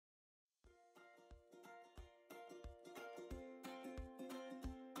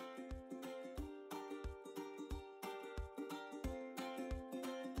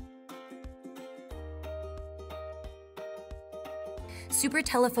Super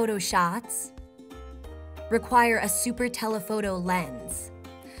telephoto shots require a super telephoto lens.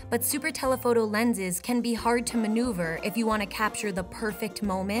 But super telephoto lenses can be hard to maneuver if you want to capture the perfect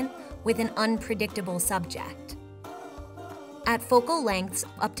moment with an unpredictable subject. At focal lengths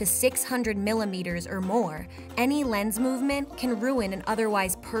up to 600 millimeters or more, any lens movement can ruin an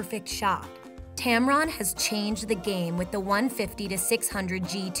otherwise perfect shot. Tamron has changed the game with the 150-600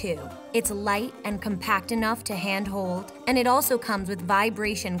 G2. It's light and compact enough to handhold, and it also comes with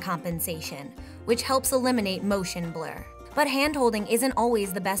vibration compensation, which helps eliminate motion blur. But handholding isn't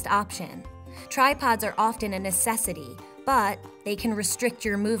always the best option. Tripods are often a necessity, but they can restrict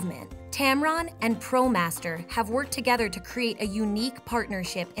your movement. Tamron and ProMaster have worked together to create a unique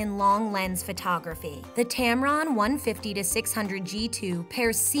partnership in long lens photography. The Tamron 150-600 G2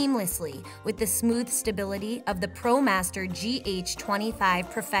 pairs seamlessly with the smooth stability of the ProMaster GH25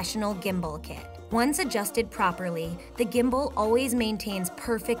 Professional Gimbal Kit. Once adjusted properly, the gimbal always maintains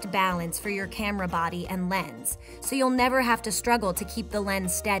perfect balance for your camera body and lens, so you'll never have to struggle to keep the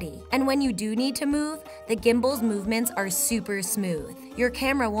lens steady. And when you do need to move, the gimbal's movements are super smooth. Your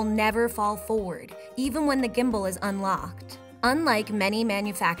camera will never fall forward, even when the gimbal is unlocked. Unlike many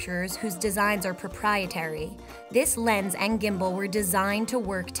manufacturers whose designs are proprietary, this lens and gimbal were designed to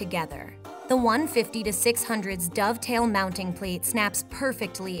work together. The 150-600's dovetail mounting plate snaps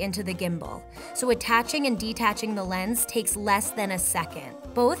perfectly into the gimbal, so attaching and detaching the lens takes less than a second.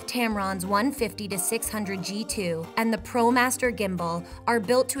 Both Tamron's 150-600 G2 and the ProMaster gimbal are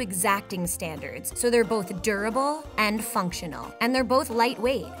built to exacting standards, so they're both durable and functional. And they're both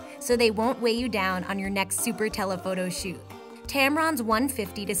lightweight, so they won't weigh you down on your next super telephoto shoot. Tamron's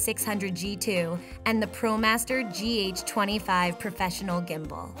 150-600 G2 and the ProMaster GH25 Professional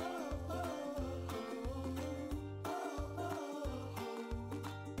Gimbal.